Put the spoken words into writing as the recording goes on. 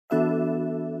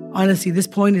honestly, this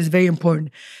point is very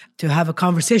important to have a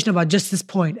conversation about just this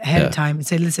point ahead of time and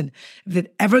say, listen, if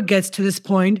it ever gets to this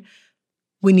point,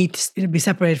 we need to be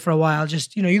separated for a while.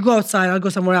 Just, you go outside, I'll go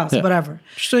somewhere else, whatever.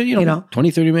 So,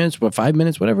 20, 30 minutes, 5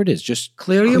 minutes, whatever it is, just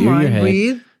clear your mind, head,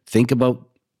 breathe. Think about,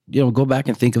 go back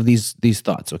and think of these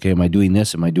thoughts. Okay, am I doing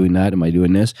this? Am I doing that? Am I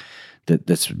doing this?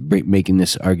 That's making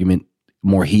this argument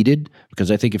more heated. Because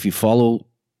I think if you follow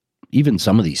even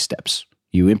some of these steps,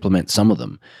 you implement some of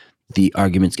them, the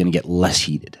argument's going to get less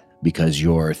heated because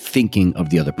you're thinking of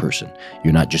the other person.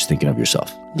 You're not just thinking of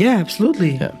yourself. Yeah,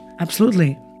 absolutely. Yeah.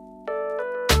 Absolutely.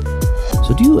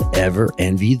 So do you ever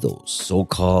envy those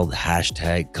so-called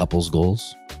 #couples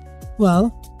goals? Well,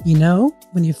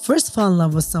 when you first fall in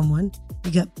love with someone,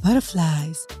 you get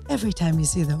butterflies every time you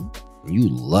see them. You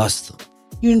lust them.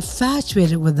 You're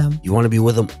infatuated with them. You want to be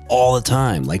with them all the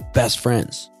time, like best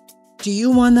friends. Do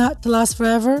you want that to last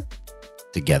forever?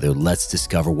 Together, let's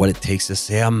discover what it takes to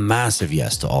say a massive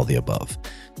yes to all the above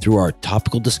through our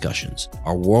topical discussions,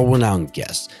 our world-renowned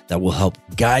guests that will help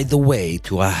guide the way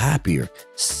to a happier,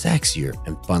 sexier,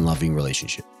 and fun-loving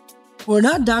relationship. We're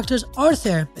not doctors or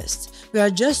therapists. We are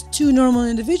just two normal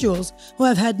individuals who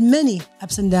have had many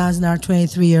ups and downs in our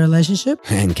 23-year relationship.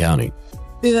 And counting.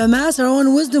 We've amassed our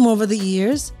own wisdom over the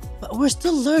years, but we're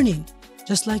still learning,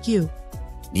 just like you.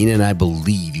 Nina and I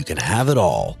believe you can have it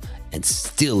all and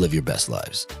still live your best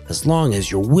lives, as long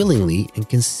as you're willingly and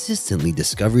consistently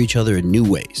discover each other in new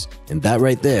ways. And that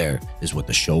right there is what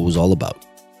the show is all about.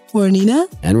 We're Nina.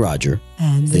 And Roger.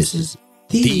 And this is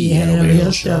the Head Over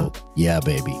Heels Show. Yeah,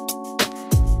 baby.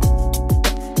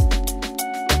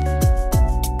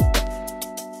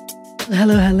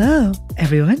 Hello,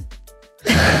 everyone.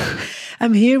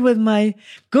 I'm here with my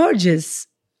gorgeous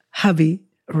hubby,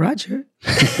 Roger.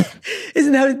 This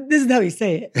is how you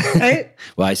say it, right?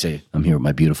 Well, I say I'm here with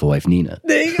my beautiful wife, Nina.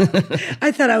 There you go.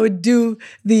 I thought I would do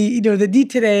the D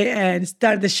today and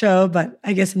start the show, but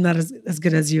I guess I'm not as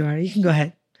good as you are. You can go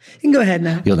ahead. You can go ahead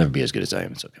now. You'll never be as good as I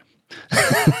am. It's okay.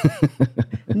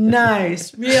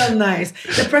 Nice, real nice.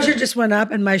 The pressure just went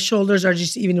up, and my shoulders are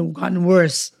just even gotten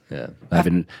worse. Yeah, I've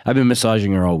been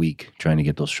massaging her all week, trying to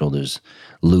get those shoulders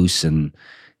loose and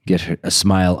get her a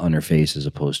smile on her face as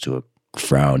opposed to a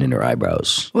frown in her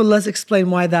eyebrows. Well, let's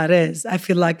explain why that is. I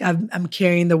feel like I'm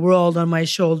carrying the world on my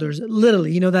shoulders.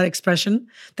 Literally, that expression?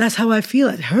 That's how I feel.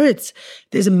 It hurts.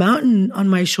 There's a mountain on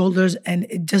my shoulders, and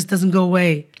it just doesn't go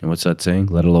away. And what's that saying?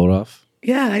 Let a load off?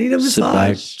 Yeah, I need a massage. Sit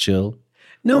back, chill.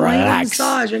 No, relax. I need a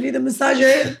massage. I need a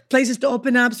massage. Places to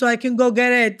open up so I can go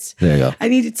get it. There you go. I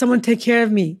need someone to take care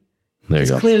of me. There you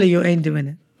go. Clearly, you ain't doing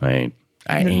it. I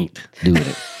ain't doing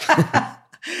it.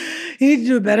 You need to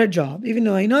do a better job. Even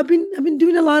though I've been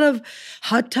doing a lot of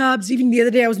hot tubs. Even the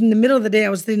other day, I was in the middle of the day. I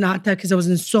was in the hot tub because I was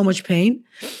in so much pain.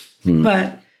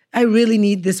 But I really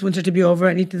need this winter to be over.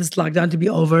 I need this lockdown to be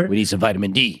over. We need some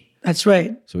vitamin D. That's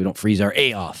right. So we don't freeze our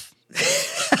A off.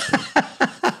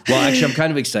 Well, actually, I'm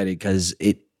kind of excited because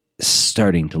it's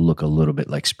starting to look a little bit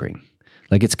like spring.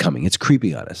 Like it's coming. It's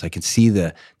creeping on us. I can see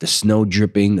the snow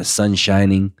dripping, the sun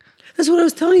shining. That's what I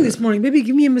was telling you this morning. Baby,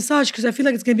 give me a massage because I feel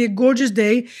like it's going to be a gorgeous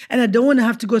day and I don't want to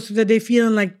have to go through the day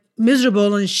feeling like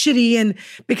miserable and shitty and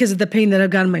because of the pain that I've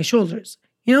got in my shoulders,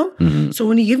 Mm-hmm. So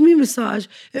when you give me a massage,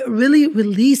 it really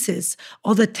releases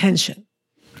all the tension.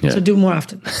 Yeah. So do more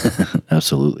often.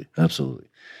 Absolutely. Absolutely.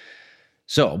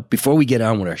 So before we get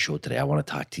on with our show today, I want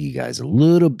to talk to you guys a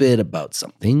little bit about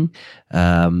something. You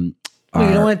don't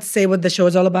want to say what the show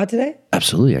is all about today?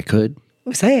 Absolutely, I could.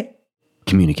 Well, say it.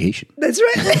 Communication. That's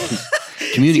right.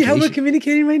 Communication. See how we're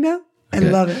communicating right now? I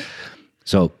love it.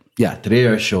 So yeah, today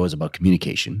our show is about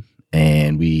communication.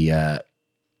 And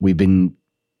we've been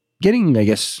getting, I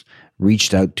guess,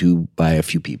 reached out to by a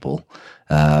few people.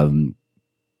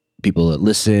 People that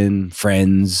listen,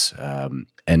 friends, and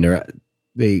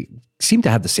they seem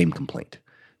to have the same complaint.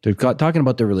 They're talking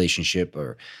about their relationship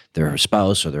or their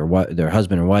spouse or their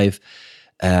husband or wife,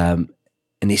 and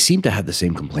they seem to have the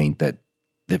same complaint that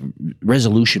the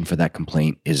resolution for that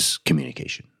complaint is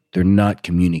communication. They're not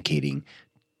communicating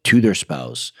to their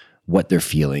spouse what they're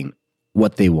feeling,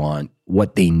 what they want,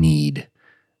 what they need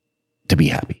to be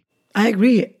happy. I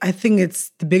agree. I think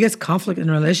it's the biggest conflict in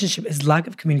a relationship is lack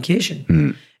of communication.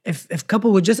 Mm. If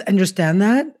couple would just understand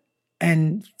that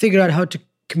and figure out how to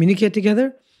communicate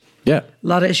together, a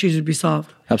lot of issues would be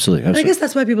solved. Absolutely. I guess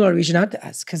that's why people are reaching out to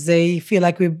us because they feel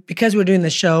like because we're doing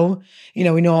the show, we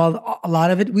know a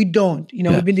lot of it. We don't.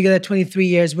 We've been together 23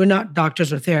 years. We're not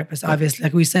doctors or therapists, obviously,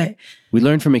 like we say. We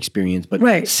learn from experience,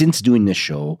 but since doing this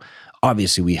show,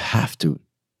 obviously we have to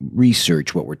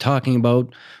research what we're talking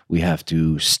about. We have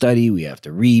to study. We have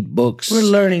to read books. We're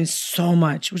learning so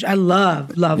much, which I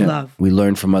love. We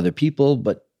learn from other people,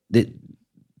 but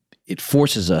it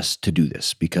forces us to do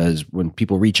this, because when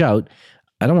people reach out,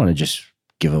 I don't want to just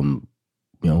give them,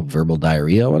 verbal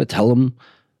diarrhea. I want to tell them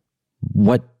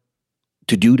what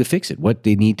to do to fix it, what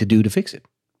they need to do to fix it.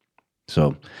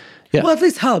 So, yeah. Well, at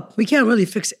least help. We can't really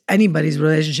fix anybody's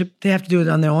relationship. They have to do it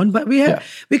on their own, but we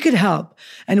could help.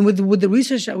 And with the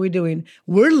research that we're doing,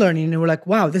 we're learning, and we're like,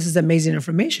 wow, this is amazing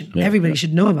information. Yeah, everybody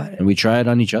should know about it. And we try it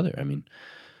on each other. I mean,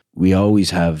 we always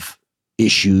have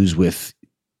issues with,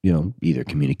 either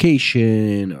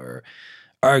communication or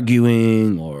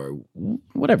arguing or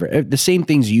whatever. The same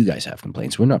things you guys have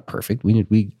complaints. We're not perfect.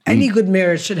 We any good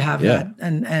marriage should have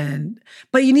that.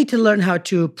 But you need to learn how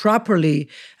to properly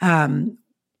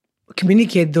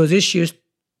communicate those issues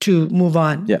to move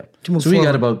on. Yeah. To move forward. We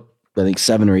got about, I think,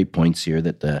 7 or 8 points here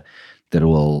that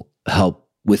will help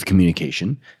with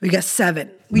communication. We got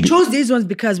 7. We chose these ones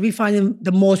because we find them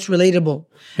the most relatable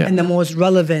and the most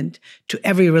relevant to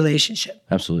every relationship.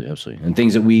 Absolutely. And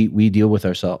things that we deal with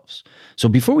ourselves. So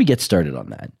before we get started on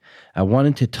that, I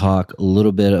wanted to talk a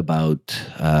little bit about,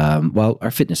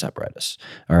 our fitness apparatus,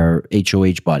 our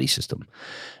HOH body system.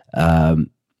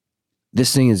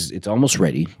 This thing it's almost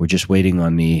ready. We're just waiting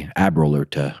on the ab roller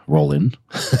to roll in.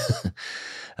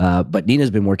 But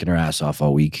Nina's been working her ass off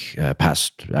all week,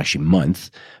 past actually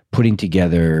month, putting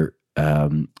together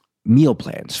meal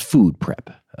plans, food prep.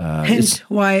 Hence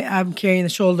why I'm carrying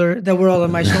the world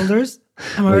on my shoulders.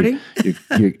 Am I ready?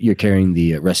 You're carrying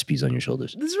the recipes on your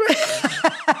shoulders. That's right.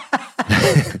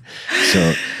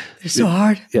 So they're so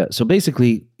hard. Yeah. So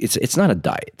basically, it's not a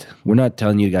diet. We're not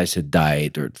telling you guys to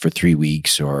diet or for 3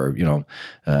 weeks or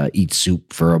eat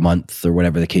soup for a month or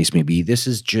whatever the case may be. This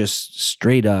is just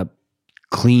straight up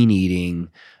clean eating.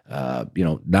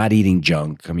 Not eating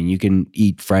junk. I mean, you can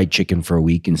eat fried chicken for a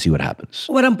week and see what happens.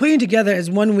 What I'm putting together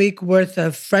is 1 week worth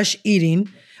of fresh eating,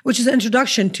 which is an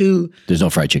introduction to... There's no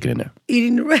fried chicken in there.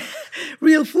 Eating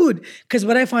real food. Because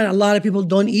what I find, a lot of people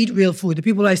don't eat real food. The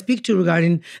people I speak to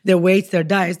regarding their weights, their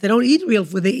diets, they don't eat real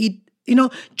food. They eat,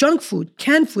 junk food,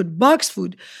 canned food, boxed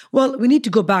food. Well, we need to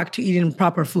go back to eating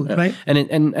proper food, right?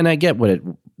 And I get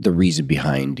the reason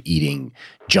behind eating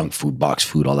junk food, boxed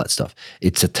food, all that stuff.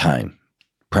 It's a time.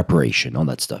 Preparation, all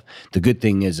that stuff. The good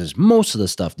thing is most of the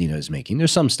stuff Nina is making,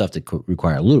 there's some stuff that could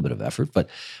require a little bit of effort, but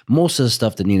most of the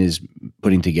stuff that Nina is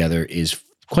putting together is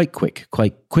quite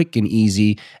quick and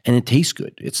easy, and it tastes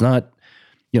good. It's not,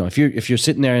 if you're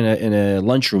sitting there in a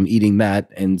lunchroom eating that,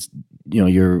 and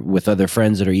you're with other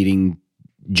friends that are eating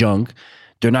junk,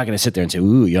 they're not going to sit there and say,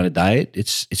 "Ooh, you on a diet?"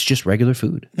 It's just regular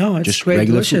food. No, it's just great,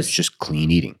 regular delicious. food. It's just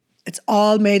clean eating. It's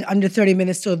all made under 30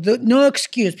 minutes, so no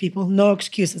excuse, people. No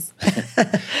excuses.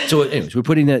 So anyways,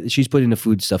 she's putting the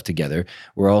food stuff together.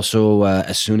 We're also,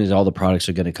 as soon as all the products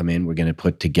are going to come in, we're going to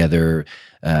put together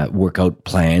workout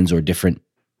plans or different,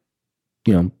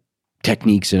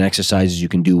 techniques and exercises you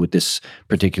can do with this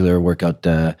particular workout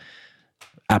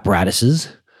apparatuses.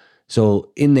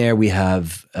 So in there we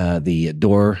have the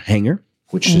door hanger,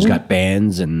 which has got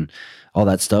bands and all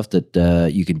that stuff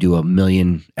that you can do 1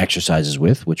 million exercises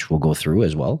with, which we'll go through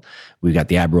as well. We've got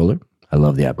the ab roller. I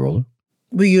love the ab roller.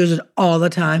 We use it all the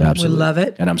time. Absolutely. We love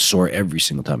it. And I'm sore every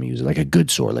single time I use it, like a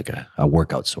good sore, like a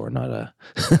workout sore, not a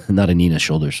Nina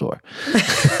shoulder sore.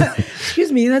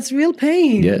 Excuse me, that's real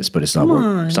pain. Yes, but it's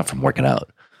not from working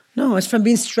out. No, it's from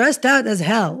being stressed out as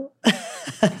hell.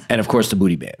 And of course, the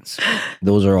booty bands.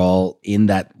 Those are all in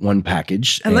that one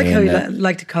package. I like how you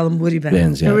like to call them booty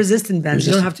bands. They're resistant bands.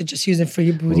 You don't have to just use them for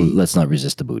your booty. Well, let's not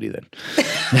resist the booty then.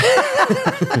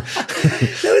 That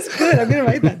was good. I'm going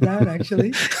to write that down,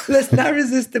 actually. Let's not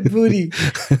resist the booty.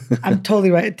 I'm totally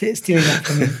stealing that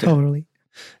from you. Totally.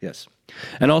 Yes.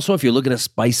 And also, if you're looking to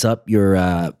spice up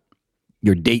your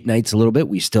date nights a little bit,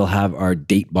 we still have our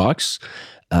date box.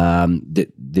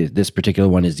 This particular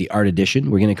one is the Art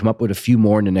Edition. We're going to come up with a few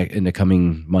more in the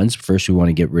coming months. First, we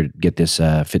want to get this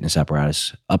fitness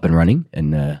apparatus up and running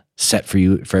and set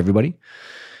for everybody.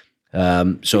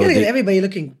 So we're gonna get everybody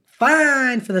looking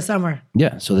fine for the summer.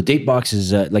 Yeah. So the date box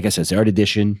is like I said, it's the Art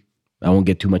Edition. I won't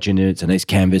get too much into it. It's a nice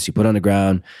canvas you put on the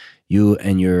ground. You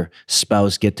and your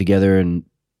spouse get together and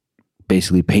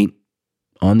basically paint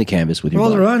on the canvas with your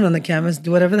roll body. around on the canvas,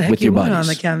 do whatever the heck with you want bodies.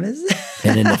 on the canvas.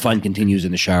 And then the fun continues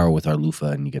in the shower with our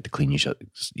loofah, and you get to clean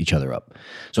each other up.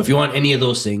 So if you want any of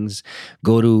those things,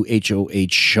 go to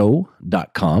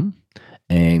hohshow.com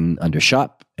and under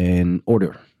shop and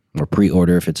order or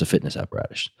pre-order if it's a fitness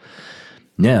apparatus.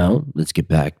 Now, let's get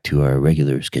back to our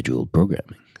regular scheduled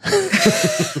programming.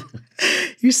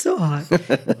 You're so hot.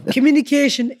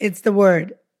 Communication, it's the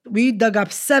word. We dug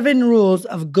up 7 rules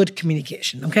of good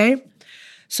communication, okay?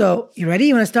 So, you ready?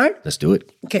 You want to start? Let's do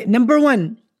it. Okay, number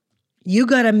 1, you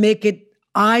got to make it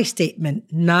I statement,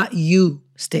 not you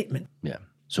statement. Yeah.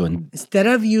 So Instead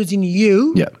of using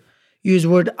you, yeah, use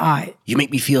word I. you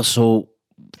make me feel so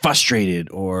frustrated,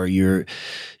 or you're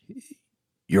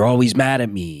always mad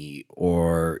at me,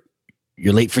 or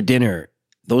you're late for dinner.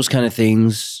 Those kind of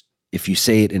things, if you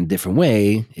say it in a different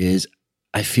way, is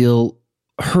I feel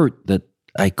hurt that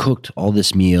I cooked all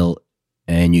this meal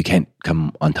and you can't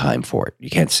come on time for it. You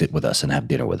can't sit with us and have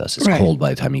dinner with us. It's Right. cold by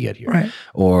the time you get here. Right.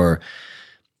 Or,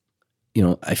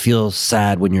 I feel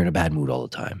sad when you're in a bad mood all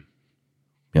the time.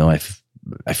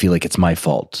 I feel like it's my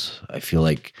fault. I feel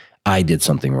like I did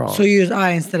something wrong. So you use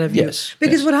I instead of you. Yes,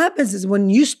 Because yes. what happens is when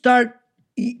you start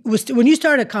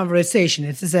a conversation,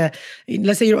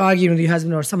 let's say you're arguing with your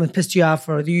husband or someone pissed you off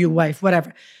or your wife,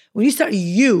 whatever. When you start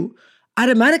you,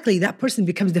 automatically that person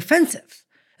becomes defensive.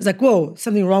 It's like, whoa,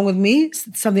 something wrong with me?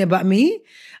 Something about me?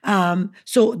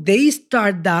 So they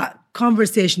start that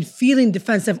conversation feeling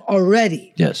defensive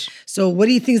already. Yes. So what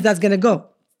do you think that's going to go?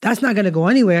 That's not going to go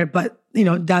anywhere, but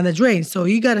down the drain. So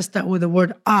you got to start with the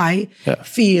word I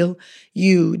feel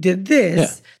you did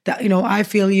this. Yeah. That I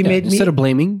feel you made me. Instead of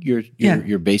blaming,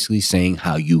 you're basically saying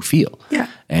how you feel. Yeah.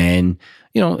 And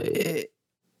because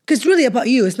it's really about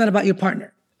you. It's not about your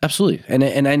partner. absolutely.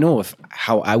 And I know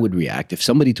how I would react if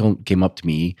somebody came up to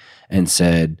me and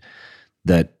said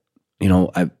that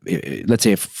let's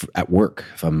say if at work,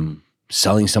 if I'm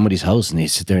selling somebody's house and they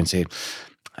sit there and say,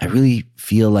 I really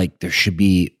feel like there should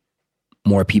be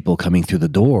more people coming through the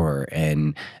door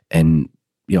and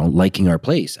liking our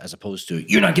place, as opposed to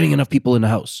you're not getting enough people in the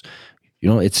house.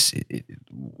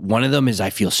 One of them is I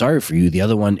feel sorry for you. The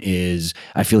other one is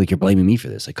I feel like you're blaming me for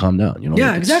this. Like, calm down.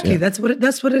 Yeah, exactly. That's what it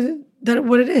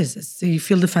is. So you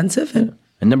feel defensive.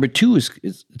 And number two is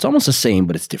it's almost the same,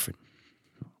 but it's different.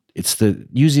 It's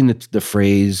using the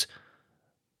phrase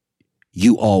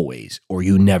 "you always" or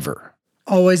 "you never."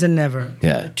 Always and never.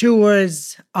 Yeah. 2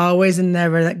 words, always and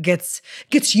never, that gets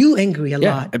you angry a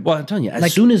lot. Well, I'm telling you,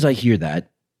 as soon as I hear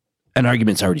that, an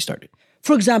argument's already started.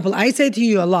 For example, I say to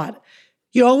you a lot,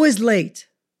 you're always late.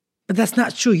 But that's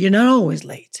not true. You're not always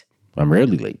late. I'm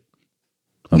rarely late.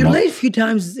 You're late a few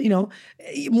times,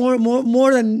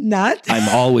 more than not. I'm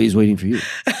always waiting for you.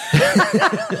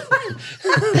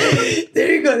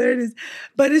 There you go. There it is.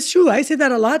 But it's true. I say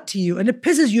that a lot to you, and it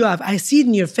pisses you off. I see it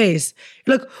in your face.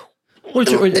 You're like, or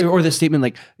the statement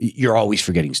like, you're always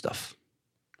forgetting stuff.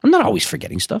 I'm not always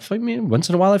forgetting stuff. I mean, once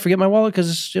in a while I forget my wallet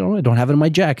because, I don't have it in my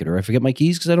jacket, or I forget my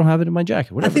keys because I don't have it in my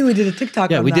jacket. Whatever. I think we did a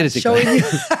TikTok on we that. did a TikTok. Showing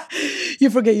you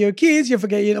forget your keys, you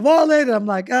forget your wallet. And I'm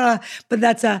like, but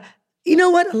that's you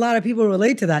know what? A lot of people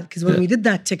relate to that because when we did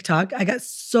that TikTok, I got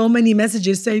so many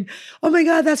messages saying, oh my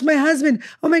God, that's my husband.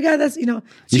 Oh my God, that's, You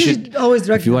should always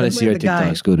direct. If you want to see our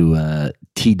TikToks, go to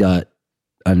T._fam.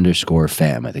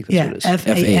 I think that's what it is.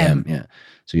 FAM. Yeah.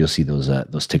 So you'll see those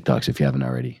TikToks if you haven't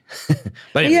already.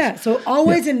 But anyways, yeah, so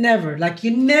always and never. Like, you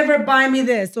never buy me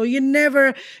this, or you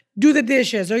never do the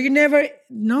dishes, or you never.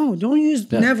 No, don't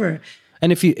use never.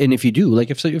 And if you do,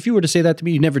 like if you were to say that to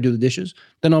me, you never do the dishes,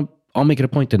 then I'll make it a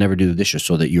point to never do the dishes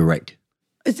so that you're right.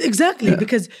 It's exactly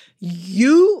because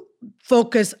you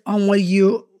focus on what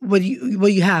you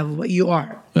have, what you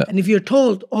are. Yeah. And if you're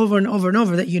told over and over and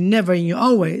over that you never and you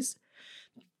always,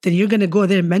 then you're going to go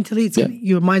there mentally.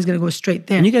 Your mind's going to go straight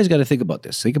there. And you guys got to think about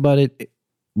this. Think about it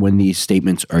when these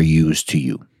statements are used to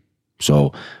you.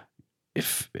 So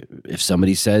if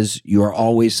somebody says you are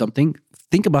always something,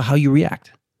 think about how you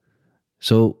react.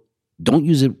 So don't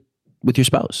use it with your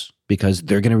spouse because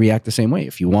they're going to react the same way.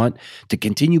 If you want to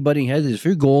continue butting heads, if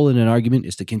your goal in an argument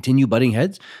is to continue butting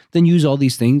heads, then use all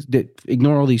these things,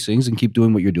 ignore all these things and keep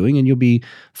doing what you're doing, and you'll be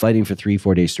fighting for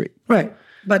 3-4 days straight. Right.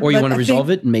 Or you want to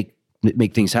resolve it and make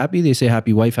things happy. They say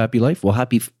happy wife, happy life. Well,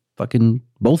 happy fucking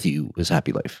both of you is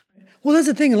happy life. Well, that's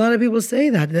the thing. A lot of people say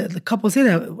that. The couples say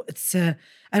that. It's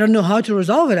I don't know how to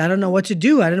resolve it. I don't know what to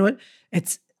do. I don't know what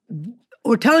it's.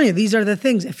 We're telling you, these are the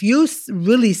things. If you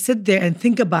really sit there and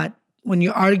think about when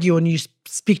you argue and you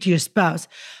speak to your spouse,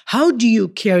 how do you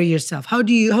carry yourself? How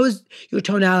is your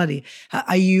tonality? How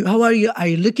are you? Are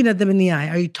you looking at them in the eye?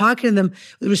 Are you talking to them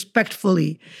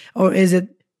respectfully? Or is it,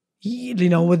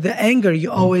 with the anger,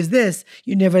 you always this,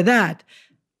 you never that?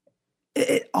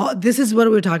 This is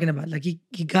what we're talking about. Like, you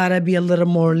gotta be a little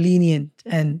more lenient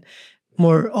and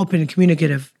more open and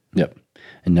communicative. Yep.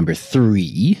 And number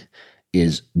 3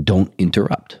 is don't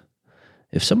interrupt.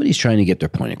 If somebody's trying to get their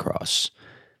point across,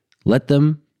 let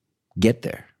them get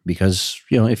there. Because,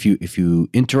 if you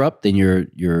interrupt, then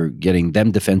you're getting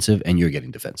them defensive and you're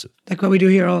getting defensive. Like what we do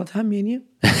here all the time, me and you.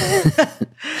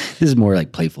 This is more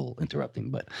like playful interrupting,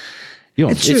 but You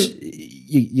know, It's true.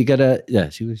 You gotta. Yeah,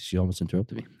 she almost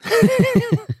interrupted me.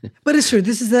 But it's true.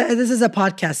 This is a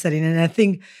podcast setting, and I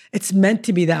think it's meant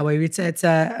to be that way. It's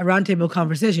a roundtable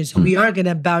conversation, so we are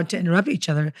gonna bound to interrupt each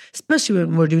other, especially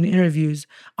when we're doing interviews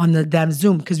on the damn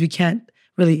Zoom, because we can't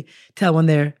really tell when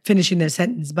they're finishing their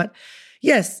sentence. But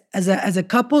yes, as a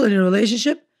couple in a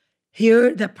relationship,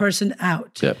 hear that person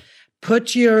out. Yeah.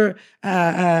 Put your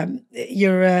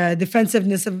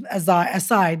defensiveness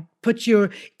aside. Put your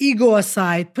ego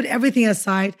aside. Put everything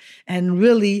aside, and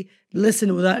really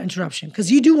listen without interruption.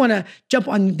 Because you do want to jump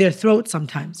on their throat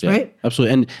sometimes, right?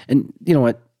 Absolutely. And you know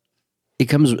what? It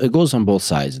goes on both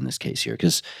sides in this case here.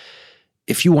 Because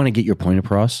if you want to get your point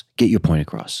across, get your point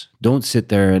across. Don't sit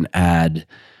there and add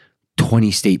 20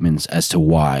 statements as to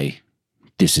why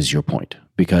this is your point.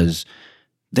 Because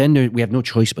then we have no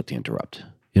choice but to interrupt.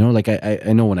 You know, like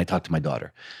I know when I talk to my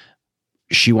daughter,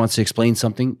 she wants to explain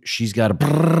something. She's got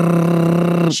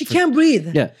to. She can't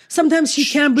breathe. Yeah. Sometimes she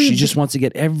can't breathe. She just wants to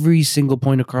get every single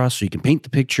point across so you can paint the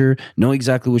picture, know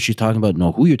exactly what she's talking about,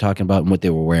 know who you're talking about, and what they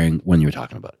were wearing when you were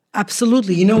talking about.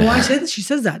 Absolutely. You know why she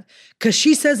says that? Because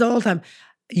she says all the time,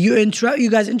 you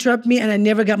guys interrupt me, and I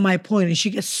never got my point. And she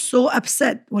gets so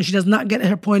upset when she does not get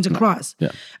her points across.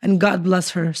 Yeah. And God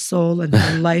bless her soul and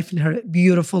her life and her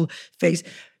beautiful face.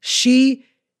 She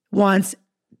wants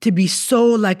to be so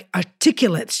like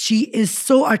articulate. She is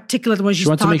so articulate when she's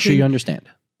talking. She wants to make sure you understand.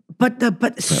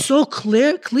 But so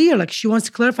clear. Like she wants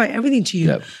to clarify everything to you.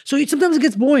 Yeah. So sometimes it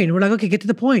gets boring. We're like, okay, get to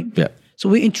the point. Yeah. So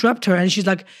we interrupt her, and she's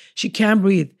like, she can't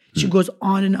breathe. She goes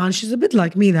on and on. She's a bit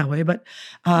like me that way, but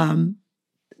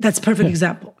that's a perfect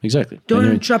example. Exactly. Don't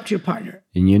interrupt your partner.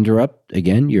 And you interrupt,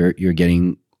 again, you're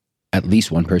getting at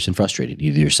least one person frustrated,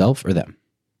 either yourself or them.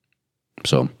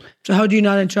 So how do you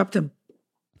not interrupt them?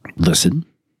 Listen.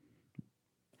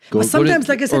 But sometimes,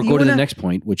 like I said, go to the next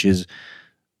point, which is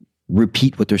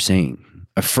repeat what they're saying,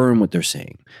 affirm what they're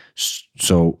saying.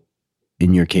 So,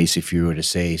 in your case, if you were to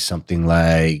say something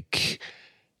like,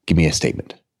 "Give me a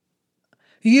statement,"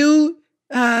 you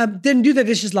didn't do the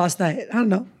dishes last night. I don't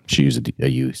know. She used a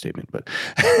you statement, but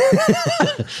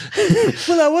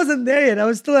well, I wasn't there yet. I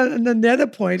was still at another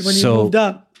point when you moved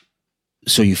up.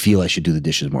 So you feel I should do the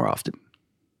dishes more often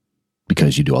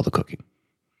because you do all the cooking.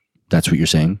 That's what you're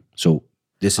saying. So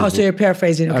this is. So you're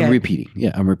paraphrasing. Okay. I'm repeating.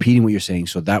 Yeah, I'm repeating what you're saying.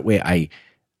 So that way,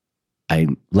 I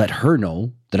let her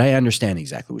know that I understand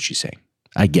exactly what she's saying.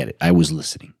 I get it. I was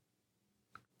listening.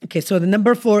 Okay, so the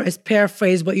number 4 is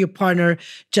paraphrase what your partner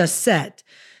just said.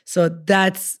 So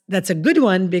that's a good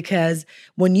one, because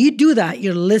when you do that,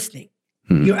 you're listening.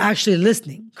 You're actually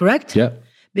listening, correct? Yeah.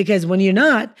 Because when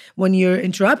you're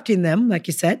interrupting them, like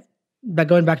you said, by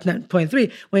going back to point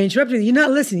 3, when you're interrupting, you're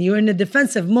not listening. You're in a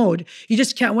defensive mode. You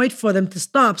just can't wait for them to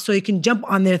stop so you can jump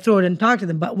on their throat and talk to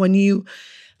them. But when you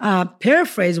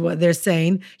paraphrase what they're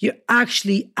saying, you're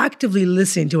actually actively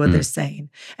listening to what they're saying.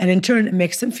 And in turn, it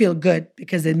makes them feel good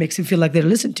because it makes them feel like they're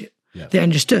listened to. Yeah. They're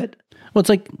understood. Well, it's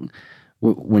like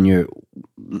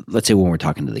let's say when we're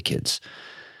talking to the kids,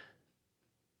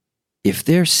 if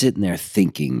they're sitting there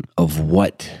thinking of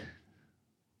what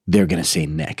they're going to say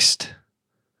next,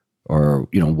 or,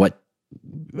 you know, what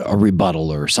a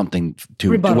rebuttal or something to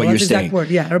what you're saying. Exact word.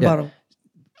 Yeah, rebuttal. Yeah,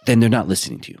 then they're not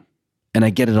listening to you. And I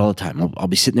get it all the time. I'll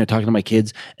be sitting there talking to my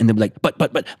kids, and they'll be like, but,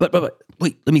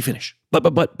 wait, let me finish. But,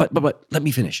 let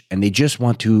me finish. And they just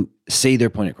want to say their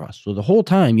point across. So the whole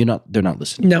time, they're not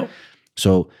listening. No.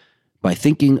 So by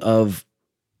thinking of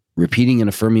repeating and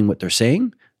affirming what they're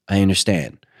saying, I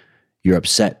understand. You're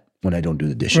upset when I don't do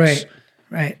the dishes.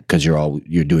 Right. Because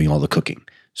you're doing all the cooking.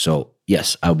 So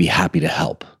yes, I'll be happy to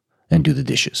help and do the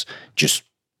dishes. Just,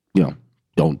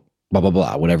 don't blah, blah,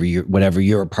 blah, whatever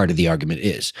your part of the argument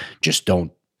is. Just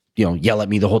don't, yell at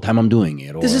me the whole time I'm doing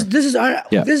it. Or, this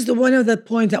is the one of the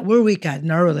points that we're weak at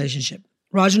in our relationship.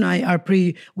 Raj and I are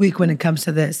pretty weak when it comes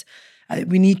to this.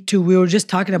 We were just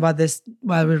talking about this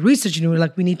while we were researching. We were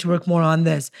like, we need to work more on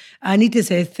this. I need to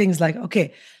say things like,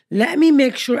 okay, let me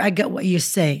make sure I get what you're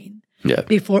saying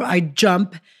before I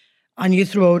jump on your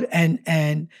throat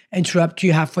and interrupt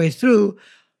you halfway through.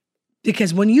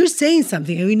 Because when you're saying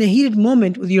something in a heated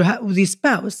moment with your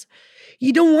spouse,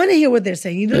 you don't want to hear what they're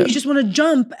saying. You just want to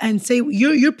jump and say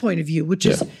your point of view, which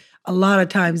is a lot of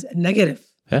times negative.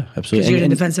 Yeah, absolutely. Because you're in a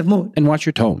defensive mode. And watch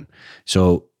your tone.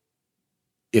 So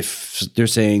if they're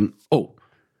saying, oh,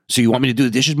 so you want me to do the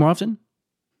dishes more often?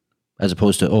 As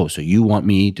opposed to, oh, so you want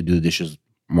me to do the dishes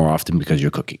more often because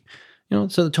you're cooking.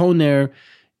 So the tone there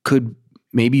could,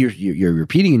 maybe you're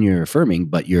repeating and you're affirming,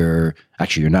 but you're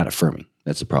not affirming.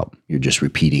 That's the problem. You're just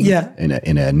repeating in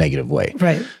a negative way.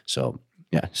 Right. So,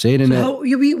 say it in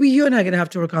you and I are going to have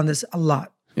to work on this a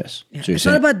lot. Yes. Yeah. So you're It's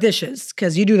not saying, about dishes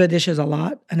because you do the dishes a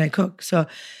lot and I cook. So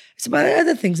it's about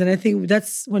other things. And I think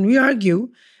that's when we argue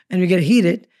and we get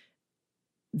heated,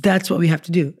 that's what we have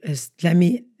to do is let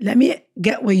me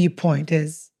get where your point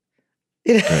is.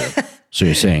 so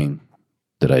you're saying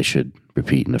that I should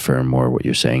repeat and affirm more what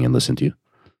you're saying and listen to you?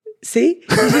 See?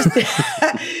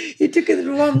 You took it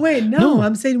the wrong way. No,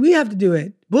 I'm saying we have to do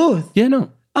it. Both. Yeah,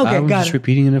 no. Okay, I'm got just it.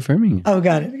 repeating and affirming. Oh,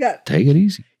 got it. Take it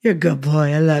easy. You're a good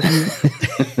boy. I love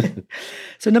you.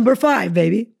 So number 5,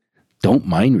 baby. Don't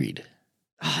mind read.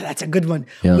 Oh, that's a good one.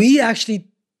 Yeah.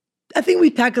 I think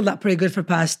we tackled that pretty good for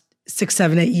past 6,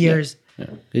 7, 8 years. Yeah.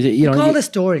 Is it, Call the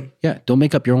story. Yeah. Don't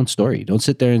make up your own story. Don't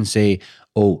sit there and say,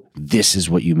 oh, this is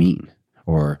what you mean,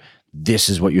 or this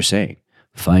is what you're saying.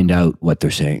 Find out what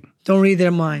they're saying. Don't read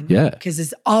their mind. Yeah. Because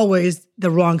it's always the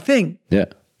wrong thing. Yeah.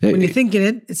 When you're thinking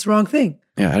it, it's the wrong thing.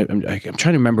 Yeah. I'm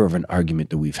trying to remember of an argument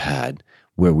that we've had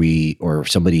where or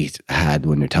somebody had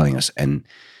when they're telling us, and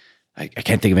I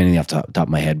can't think of anything off the top of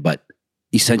my head, but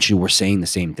essentially we're saying the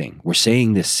same thing. We're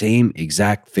saying the same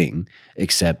exact thing,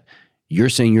 except you're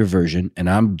saying your version and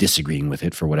I'm disagreeing with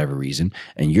it for whatever reason.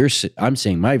 And I'm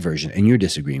saying my version and you're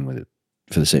disagreeing with it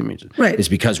for the same reason. Right. It's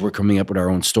because we're coming up with our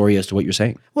own story as to what you're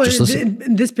saying. Well, Just listen.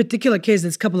 in this particular case,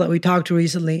 this couple that we talked to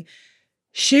recently,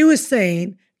 she was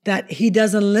saying that he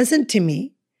doesn't listen to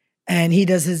me and he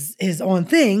does his own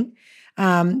thing.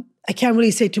 I can't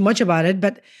really say too much about it,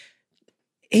 but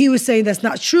he was saying that's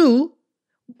not true.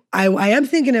 I am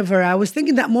thinking of her. I was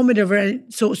thinking that moment of her.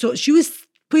 And so she was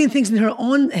putting things in her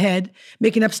own head,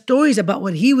 making up stories about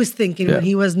what he was thinking when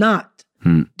he was not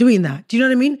doing that. Do you know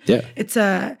what I mean? Yeah. It's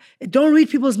don't read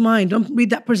people's mind. Don't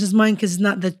read that person's mind because it's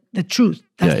not the truth.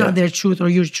 That's not their truth or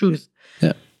your truth.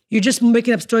 Yeah. You're just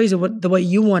making up stories of the way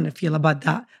you want to feel about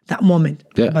that moment,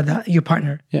 about your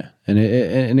partner. Yeah. And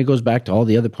it goes back to all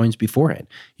the other points beforehand.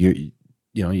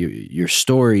 Your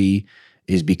story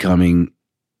is becoming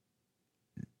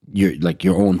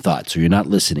your own thoughts. So you're not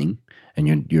listening, and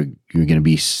you're going to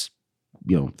be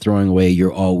throwing away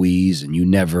your always and you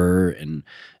never and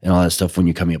all that stuff when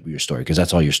you're coming up with your story, because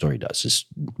that's all your story does is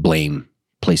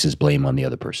places blame on the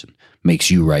other person,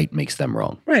 makes you right, makes them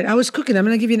wrong. Right. I was cooking. I'm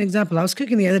going to give you an example. I was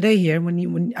cooking the other day here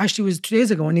when actually it was 2 days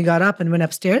ago when he got up and went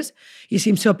upstairs. He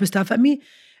seemed so pissed off at me.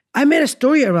 I made a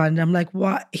story around it. I'm like,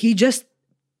 what? He just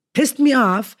pissed me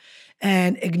off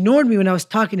and ignored me when I was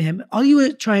talking to him. All you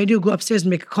were trying to do, go upstairs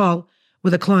and make a call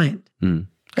with a client.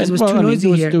 Because it was too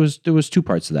noisy here. There was two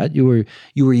parts to that. You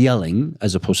were yelling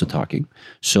as opposed to talking.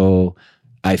 So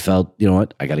I felt, you know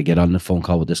what, I got to get on the phone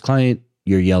call with this client.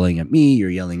 You're yelling at me.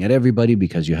 You're yelling at everybody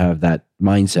because you have that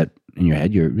mindset in your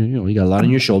head. You got a lot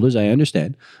on your shoulders. I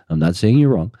understand. I'm not saying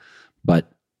you're wrong,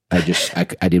 but I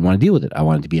didn't want to deal with it. I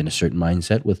wanted to be in a certain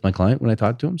mindset with my client when I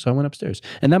talked to him. So I went upstairs,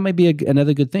 and that might be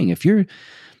another good thing.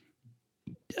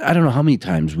 I don't know how many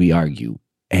times we argue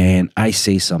and I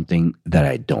say something that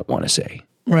I don't want to say.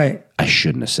 Right. I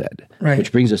shouldn't have said. Right.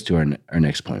 Which brings us to our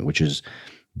next point, which is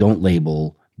don't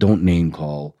label, don't name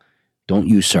call, don't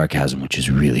use sarcasm, which is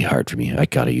really hard for me. I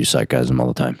got to use sarcasm all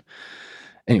the time.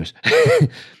 Anyways.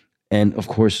 And of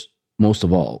course, most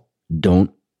of all,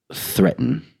 don't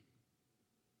threaten.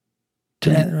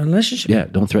 Relationship. Yeah,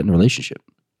 don't threaten the relationship.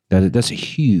 That's a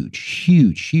huge,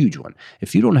 huge, huge one.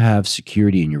 If you don't have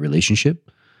security in your relationship,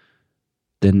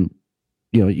 then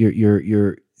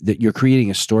you're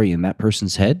creating a story in that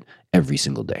person's head every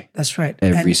single day. That's right.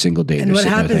 Every single day. And what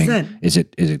happens then? Is he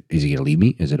going to leave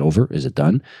me? Is it over? Is it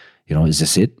done? Is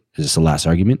this it? Is this the last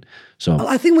argument? So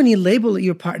I think when you label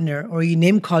your partner or you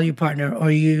name call your partner or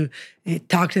you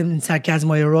talk to them in sarcasm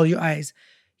or you roll your eyes,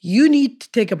 you need to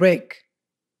take a break.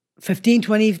 15,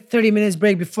 20, 30 minutes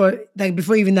break before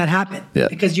even that happened. Yeah.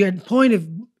 Because you're at the point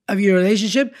of your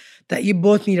relationship that you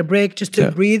both need a break just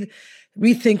to breathe,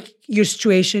 rethink your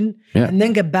situation, and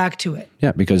then get back to it.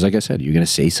 Yeah, because like I said, you're going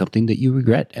to say something that you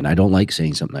regret. And I don't like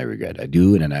saying something I regret. I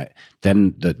do. And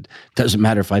then doesn't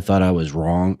matter if I thought I was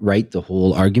right, the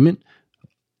whole argument,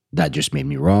 that just made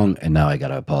me wrong. And now I got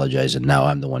to apologize. And now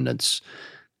I'm the one that's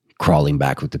crawling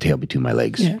back with the tail between my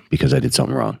legs because I did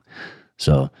something wrong.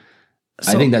 So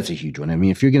I think that's a huge one. I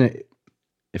mean, if you're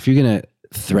gonna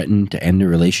threaten to end a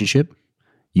relationship,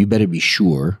 you better be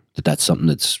sure that that's something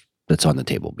that's on the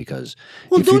table. Because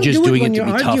if you're just doing it to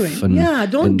be tough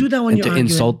and don't do that when you're arguing.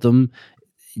 Insult them,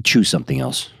 choose something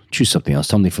else. Choose something else.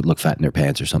 Tell them they look fat in their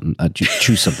pants or something.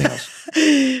 Choose something else.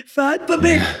 Fat,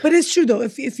 but it's true though.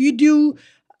 If you do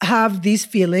have these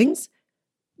feelings,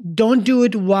 don't do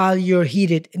it while you're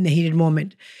in the heated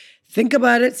moment. Think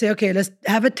about it. Say, okay, let's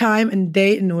have a time and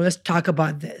date and let's talk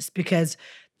about this, because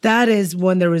That is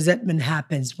when the resentment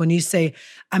happens. When you say,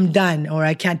 "I'm done," or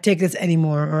 "I can't take this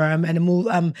anymore," or "I'm gonna move.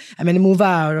 I'm gonna move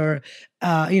out," or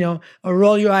or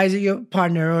roll your eyes at your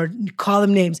partner, or call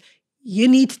them names. You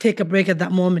need to take a break at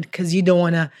that moment because you don't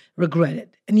want to regret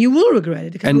it, and you will regret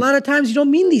it because a lot of times you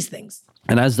don't mean these things.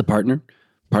 And as the partner,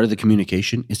 part of the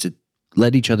communication is to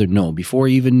let each other know before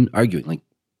even arguing, like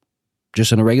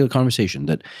just in a regular conversation,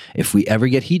 that if we ever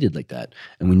get heated like that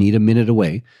and we need a minute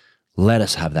away, let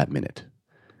us have that minute.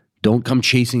 Don't come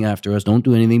chasing after us. Don't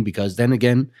do anything, because then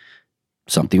again,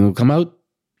 something will come out.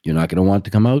 You're not going to want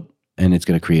to come out, and it's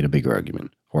going to create a bigger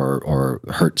argument or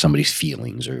hurt somebody's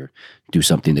feelings or do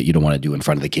something that you don't want to do in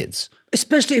front of the kids.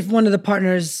 Especially if one of the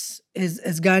partners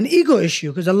has got an ego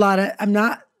issue, because I'm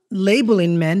not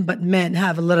labeling men, but men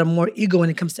have a little more ego when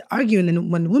it comes to arguing than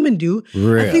when women do.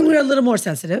 Really? I think we're a little more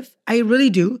sensitive. I really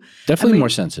do. Definitely more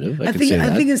sensitive. I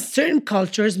think in certain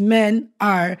cultures, men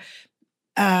are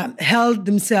held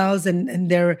themselves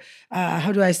and they're,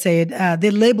 how do I say it?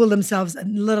 They label themselves a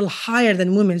little higher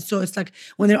than women. So it's like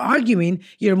when they're arguing,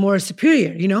 you're more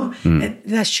superior, And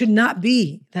that should not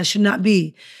be. That should not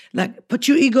be. Like, put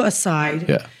your ego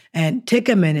aside and take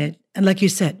a minute. And like you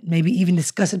said, maybe even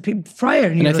discuss it prior.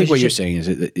 And I think what you're saying is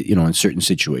that, in certain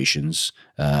situations,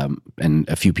 and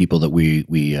a few people that we've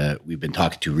been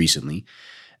talking to recently,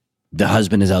 the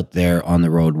husband is out there on the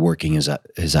road working his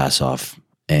ass off,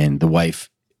 and the wife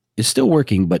is still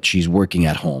working, but she's working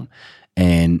at home.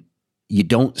 And you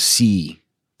don't see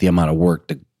the amount of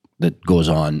work that goes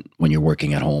on when you're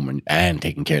working at home and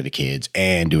taking care of the kids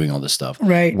and doing all this stuff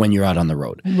when you're out on the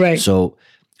road. Right. So,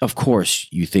 of course,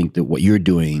 you think that what you're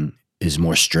doing is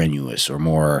more strenuous or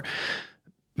more,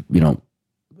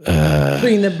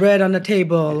 putting the bread on the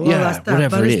table, all that stuff.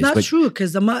 Whatever but it it's is. not true,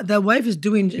 because the wife is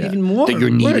doing even more. That you're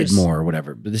needed more or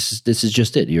whatever. But this is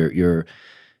just it. You're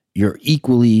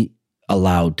equally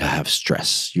allowed to have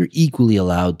stress. You're equally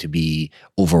allowed to be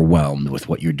overwhelmed with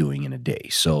what you're doing in a day.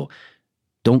 So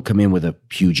don't come in with a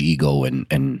huge ego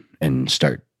and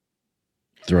start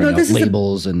throwing out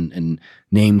labels and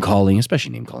name calling,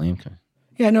 especially name calling. Okay.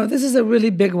 Yeah, no, this is a really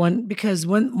big one, because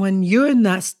when you're in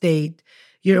that state,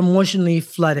 you're emotionally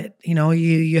flooded.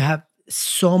 You have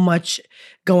so much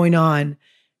going on,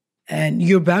 and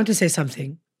you're bound to say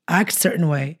something, act a certain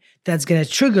way that's going to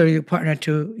trigger your partner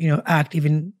to, act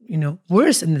even,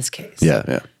 worse in this case.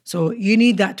 Yeah. So you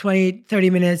need that 20, 30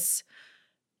 minutes.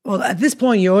 Well, at this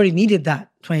point, you already needed that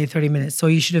 20, 30 minutes. So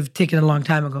you should have taken it a long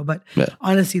time ago. But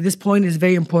honestly, this point is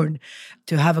very important,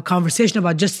 to have a conversation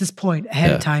about just this point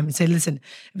ahead of time and say, listen,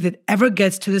 if it ever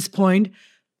gets to this point,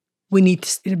 we need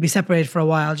to be separated for a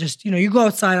while. Just, you go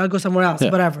outside, I'll go somewhere else,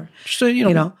 whatever. Just,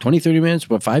 20, 30 minutes,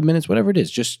 5 minutes, whatever it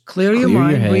is. Just clear your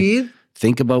mind, head, breathe.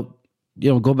 Think about,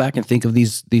 go back and think of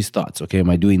these thoughts. Okay, am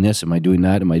I doing this? Am I doing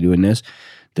that? Am I doing this?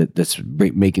 That's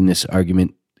making this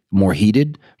argument more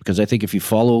heated. Because I think if you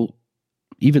follow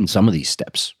even some of these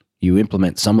steps, you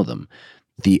implement some of them,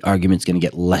 the argument's going to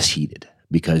get less heated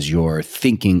because you're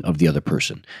thinking of the other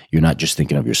person. You're not just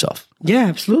thinking of yourself. Yeah,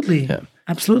 absolutely. Yeah.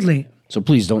 Absolutely. So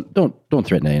please don't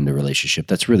threaten to end a relationship.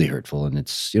 That's really hurtful. And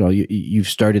it's, you've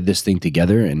started this thing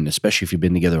together, and especially if you've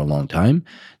been together a long time,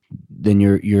 then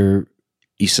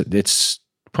it's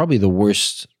probably the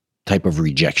worst type of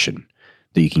rejection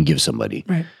that you can give somebody.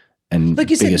 Right. And like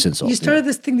you biggest said, insult. You started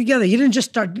this thing together. You didn't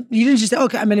just say,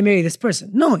 okay, I'm going to marry this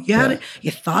person. No, you had it.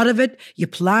 You thought of it. You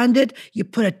planned it. You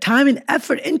put a time and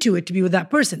effort into it to be with that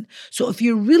person. So if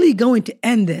you're really going to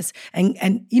end this,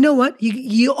 and you know what?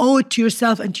 You owe it to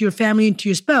yourself and to your family and to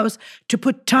your spouse to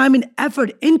put time and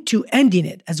effort into ending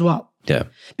it as well. Yeah.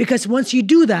 Because once you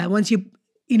do that, once you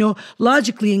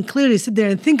logically and clearly sit there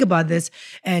and think about this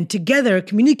and together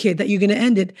communicate that you're going to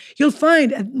end it, you'll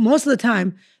find most of the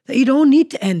time that you don't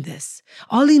need to end this.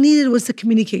 All he needed was the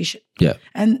communication. Yeah.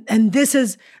 And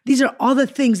these are all the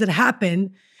things that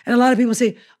happen. And a lot of people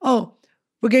say, oh,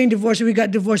 we're getting divorced, or we got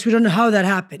divorced. We don't know how that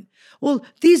happened. Well,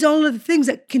 these are all of the things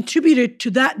that contributed to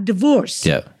that divorce.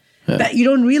 Yeah. That you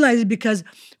don't realize it because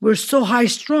we're so high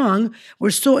strung,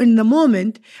 we're so in the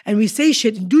moment, and we say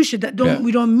shit and do shit that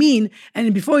we don't mean.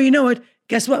 And before you know it,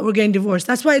 guess what? We're getting divorced.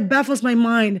 That's why it baffles my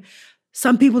mind.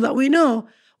 Some people that we know,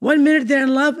 1 minute they're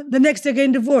in love, the next they're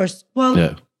getting divorced.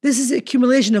 Well, this is the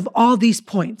accumulation of all these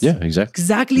points. Yeah, exactly.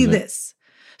 Exactly this.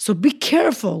 So be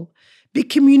careful, be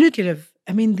communicative.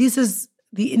 I mean, this is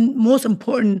the most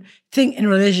important thing in a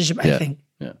relationship, I think.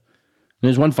 Yeah. And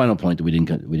there's one final point that we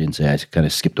didn't say. I kind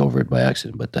of skipped over it by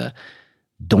accident, but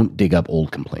don't dig up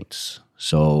old complaints.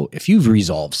 So if you've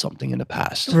resolved something in the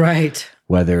past, right,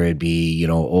 whether it be,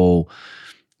 you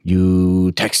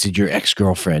texted your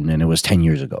ex-girlfriend and it was 10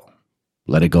 years ago.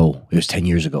 Let it go. It was 10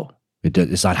 years ago.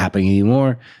 It's not happening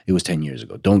anymore. It was 10 years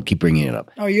ago. Don't keep bringing it up.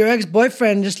 Or your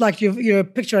ex-boyfriend, just like your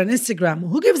picture on Instagram.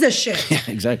 Who gives a shit? Yeah,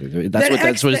 exactly.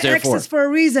 That's what it's there for. Is for a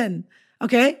reason.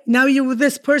 Okay? Now you're with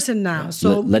this person now.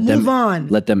 So let move them, on.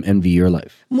 Let them envy your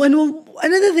life.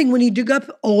 Another thing, when you dig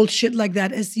up old shit like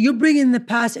that, is you're bringing the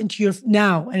past into your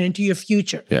now and into your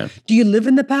future. Yeah. Do you live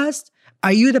in the past?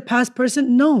 Are you the past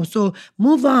person? No. So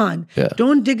move on. Yeah.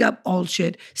 Don't dig up old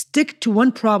shit. Stick to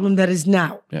one problem that is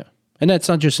now. Yeah. And that's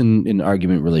not just in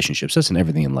argument relationships. That's in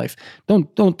everything in life.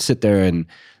 Don't sit there and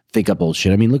think up old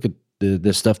shit. I mean, look at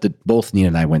the stuff that both Nina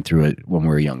and I went through when we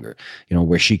were younger. You know,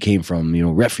 where she came from, you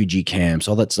know, refugee camps,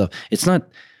 all that stuff.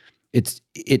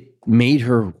 It made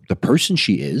her the person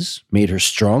she is, made her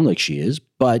strong like she is,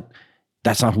 but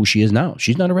that's not who she is now.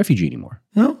 She's not a refugee anymore.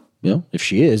 No. You know, if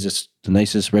she is, it's the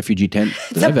nicest refugee tent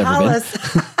that I've ever been.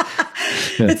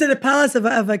 It's in a palace of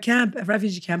a camp, a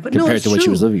refugee camp. But Compared no, it's to true. what she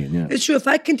was living in, yeah. It's true. If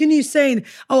I continue saying,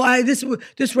 "Oh, this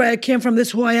is where I came from. This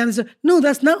is who I am," no,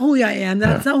 that's not who I am.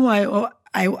 That's not who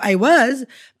I was,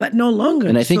 but no longer.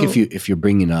 And I think if you're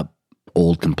bringing up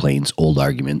old complaints, old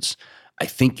arguments, I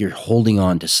think you're holding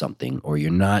on to something, or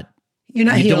you're not. You're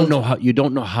not. You healed.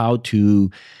 don't know how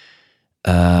to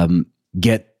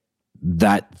get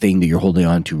that thing that you're holding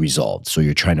on to resolved. So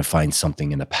you're trying to find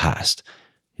something in the past.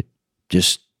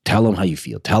 Just tell them how you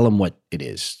feel. Tell them what it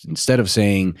is. Instead of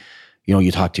saying, you know,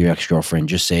 you talk to your ex-girlfriend,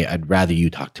 just say, I'd rather you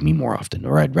talk to me more often,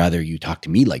 or I'd rather you talk to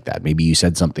me like that. Maybe you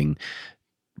said something,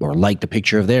 or liked a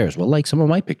picture of theirs. Well, like some of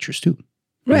my pictures too.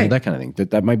 You Right. know, that kind of thing.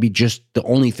 That might be just the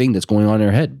only thing that's going on in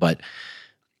her head. But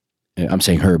I'm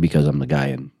saying her because I'm the guy,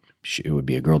 and it would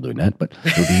be a girl doing that, but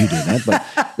it would be you doing that.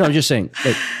 But no, I'm just saying,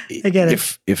 like, I get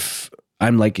it. If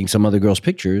I'm liking some other girl's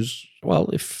pictures, well,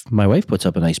 if my wife puts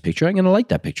up a nice picture, I'm going to like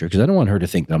that picture because I don't want her to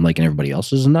think that I'm liking everybody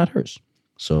else's and not hers.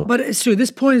 So, But it's true.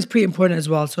 This point is pretty important as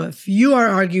well. So if you are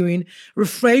arguing,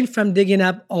 refrain from digging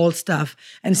up old stuff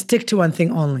and stick to one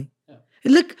thing only. Yeah.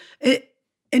 Look,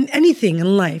 in anything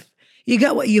in life, you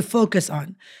got what you focus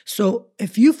on. So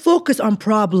if you focus on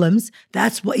problems,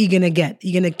 that's what you're going to get.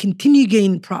 You're going to continue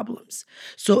getting problems.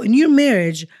 So in your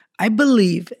marriage, I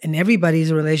believe in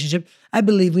everybody's relationship, I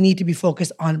believe we need to be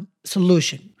focused on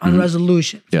solution, on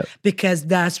resolution, because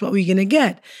that's what we're going to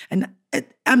get. And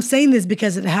I'm saying this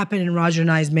because it happened in Roger and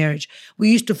I's marriage.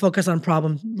 We used to focus on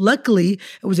problems. Luckily,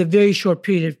 it was a very short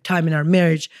period of time in our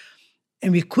marriage,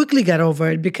 and we quickly got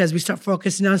over it because we started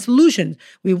focusing on solutions.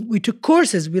 We took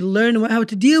courses. We learned how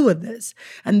to deal with this.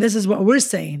 And this is what we're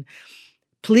saying.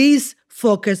 Please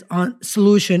focus on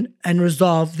solution and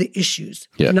resolve the issues.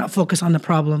 Do not focus on the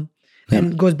problem.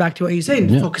 And it goes back to what you're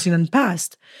saying, focusing on the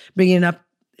past, bringing up,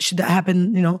 should that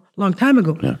happen, a long time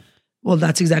ago? Yeah. Well,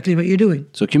 that's exactly what you're doing.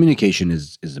 So communication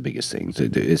is the biggest thing.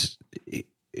 It's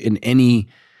in any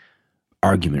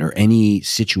argument or any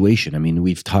situation. I mean,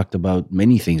 we've talked about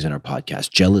many things in our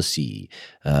podcast: jealousy,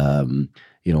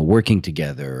 working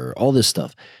together, all this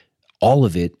stuff. All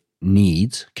of it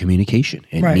needs communication.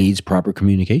 It needs proper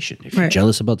communication. If you're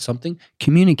jealous about something,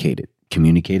 communicate it.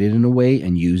 Communicate it in a way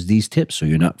and use these tips so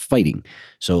you're not fighting.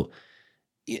 So,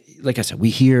 like I said, we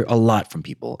hear a lot from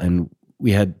people, and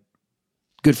we had a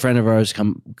good friend of ours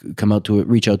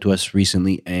reach out to us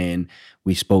recently, and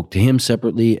we spoke to him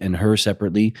separately and her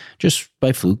separately, just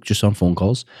by fluke, just on phone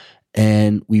calls.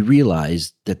 And we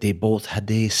realized that they both had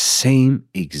the same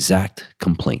exact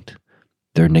complaint.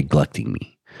 They're neglecting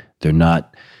me. They're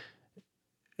not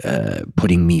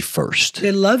putting me first.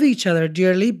 They love each other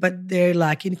dearly, but they're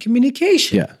lacking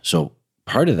communication. Yeah. So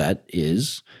part of that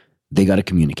is they got to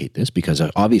communicate this, because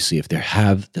obviously if they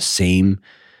have the same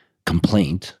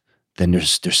complaint, then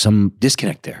there's some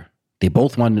disconnect there. They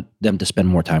both want them to spend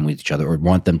more time with each other, or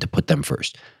want them to put them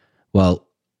first. Well,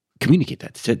 communicate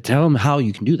that. Tell them how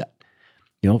you can do that.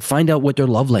 Find out what their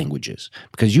love language is,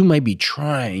 because you might be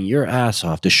trying your ass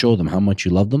off to show them how much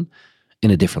you love them in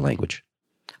a different language.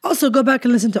 Also, go back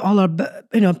and listen to all our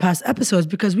past episodes,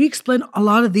 because we explain a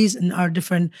lot of these in our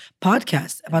different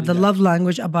podcasts about the love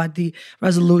language, about the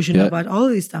resolution, about all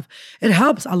of these stuff. It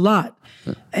helps a lot.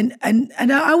 And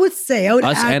I would say,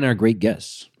 us and our great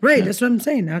guests. Right, Yeah. that's what I'm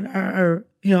saying. Our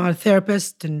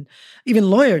therapists and even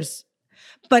lawyers.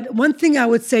 But one thing I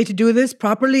would say to do this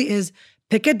properly is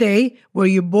pick a day where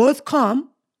you're both calm,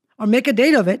 or make a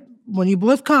date of it when you're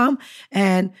both calm,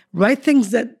 and write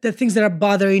the things that are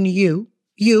bothering you,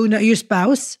 not your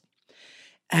spouse,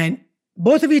 and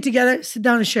both of you together, sit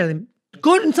down and share them.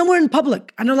 Go somewhere in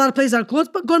public. I know a lot of places are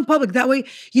closed, but go in public. That way,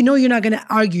 you're not going to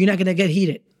argue. You're not going to get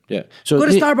heated. Yeah. So Go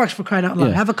to Starbucks for crying out loud.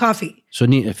 Yeah. Have a coffee. So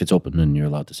if it's open, then you're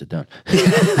allowed to sit down.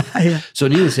 Yeah. So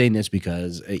Nina is saying this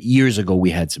because years ago we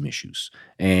had some issues,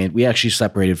 and we actually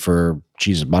separated for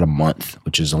about a month,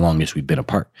 which is the longest we've been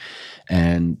apart.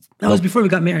 And That was before we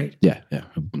got married. yeah.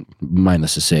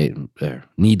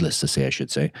 Needless to say, I should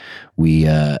say, we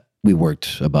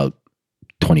worked about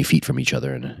 20 feet from each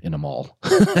other in a mall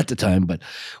at the time, but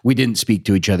we didn't speak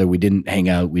to each other. We didn't hang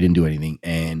out. We didn't do anything.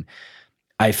 And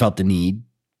I felt the need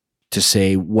to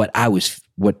say what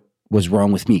was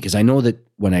wrong with me. Because I know that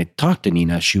when I talked to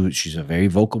Nina, she's a very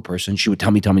vocal person. She would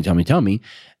tell me.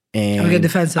 And get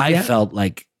defensive, I felt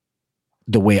like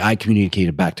the way I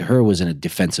communicated back to her was in a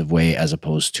defensive way as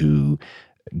opposed to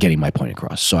getting my point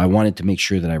across. So I wanted to make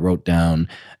sure that I wrote down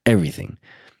everything.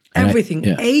 And Everything.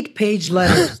 8-page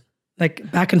letters, like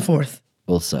back and forth.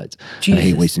 Both sides. Jesus. I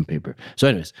hate wasting paper. So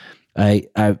anyways,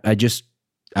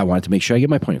 I wanted to make sure I get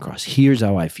my point across. Here's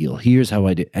how I feel. Here's how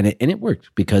I did. And it worked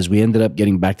because we ended up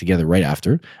getting back together right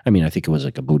after. I mean, I think it was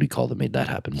like a booty call that made that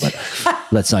happen, but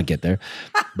let's not get there.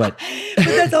 But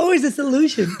that's always a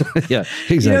solution. Yeah,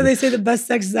 exactly. You know, they say the best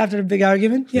sex is after a big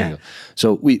argument. Yeah.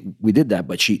 So we did that,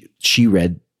 but she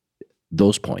read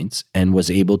those points and was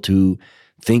able to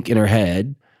think in her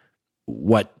head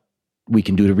what we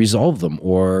can do to resolve them.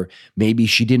 Or maybe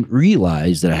she didn't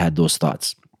realize that I had those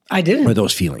thoughts. I didn't. Or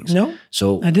those feelings. No,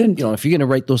 so I didn't. You know, if you're going to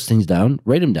write those things down,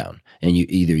 write them down. And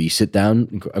you sit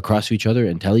down across to each other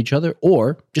and tell each other,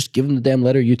 or just give them the damn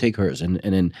letter, you take hers, and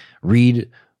then read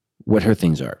what her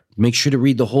things are. Make sure to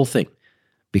read the whole thing.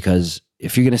 Because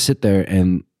if you're going to sit there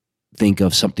and think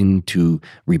of something to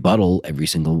rebuttal every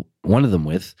single one of them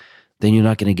with, then you're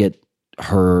not going to get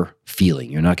her feeling.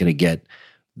 You're not going to get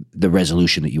the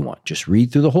resolution that you want. Just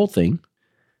read through the whole thing.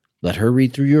 Let her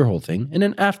read through your whole thing. And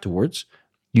then afterwards,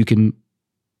 you can,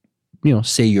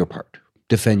 say your part,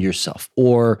 defend yourself,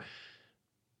 or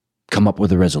come up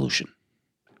with a resolution.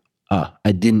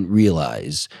 I didn't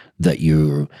realize that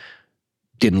you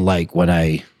didn't like when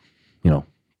I,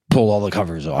 pull all the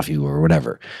covers off you or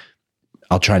whatever.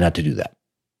 I'll try not to do that.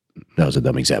 That was a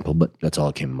dumb example, but that's all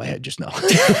that came in my head just now.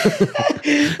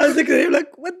 I was looking at him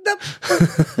like, what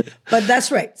the? But that's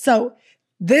right. So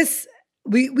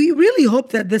we really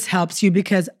hope that this helps you,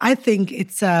 because I think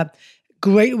it's a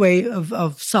great way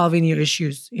of solving your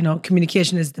issues.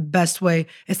 Communication is the best way.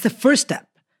 It's the first step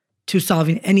to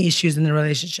solving any issues in the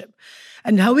relationship.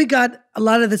 And how we got a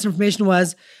lot of this information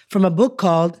was from a book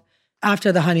called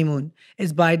After the Honeymoon.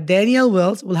 It's by Danielle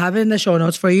Wills. We'll have it in the show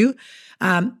notes for you.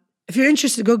 If you're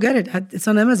interested, go get it. It's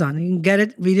on Amazon. You can get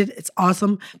it, read it. It's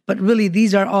awesome. But really,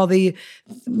 these are all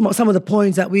some of the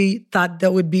points that we thought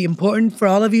that would be important for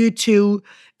all of you to,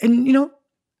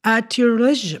 add to your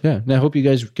relationship. Yeah, and I hope you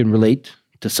guys can relate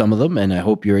to some of them, and I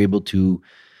hope you're able to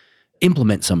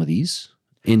implement some of these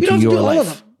into your life. All of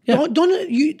them. Yeah. Don't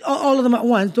use all of them at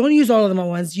once. Don't use all of them at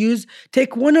once.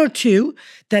 Take one or two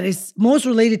that is most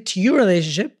related to your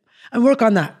relationship and work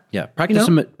on that. Yeah, practice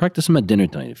them at dinner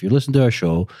tonight. If you listen to our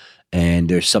show and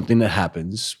there's something that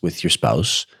happens with your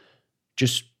spouse,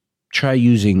 just try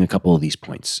using a couple of these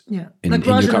points. Yeah, in like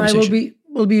your Roger and I conversation.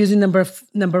 will be using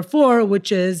number 4,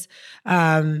 which is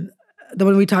the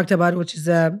one we talked about, which is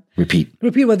repeat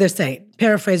what they're saying,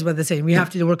 paraphrase what they're saying. We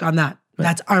have to work on that. Right.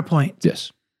 That's our point.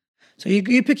 Yes. So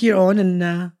you pick your own, and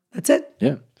that's it.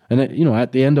 Yeah, and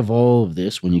at the end of all of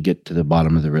this, when you get to the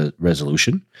bottom of the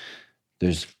resolution,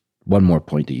 there's one more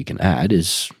point that you can add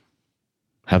is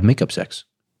have makeup sex.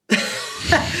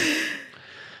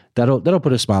 That'll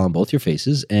put a smile on both your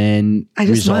faces, and I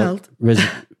just smiled.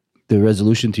 The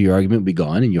resolution to your argument will be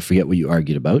gone, and you'll forget what you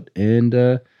argued about, and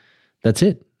that's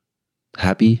it.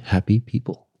 Happy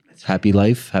people. Right. Happy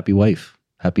life, happy wife.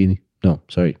 Happy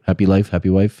life, happy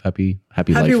wife, happy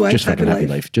life. Just fucking happy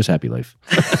life. Just happy life.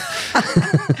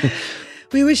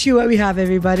 We wish you what we have,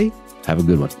 everybody. Have a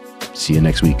good one. See you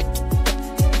next week.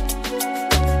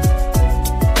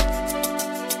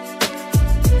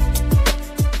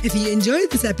 If you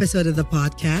enjoyed this episode of the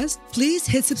podcast, please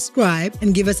hit subscribe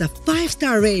and give us a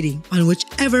 5-star rating on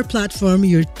whichever platform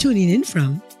you're tuning in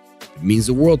from. It means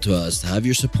the world to us to have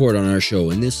your support on our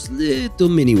show in this little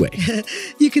mini way.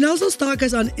 You can also stalk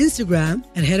us on Instagram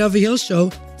at Head Over Heels Show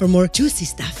for more juicy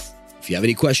stuff. If you have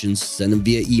any questions, send them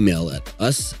via email at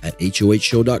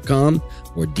us@hohshow.com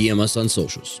or DM us on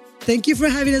socials. Thank you for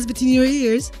having us between your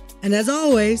ears. And as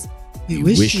always, we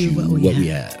wish you what we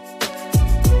have.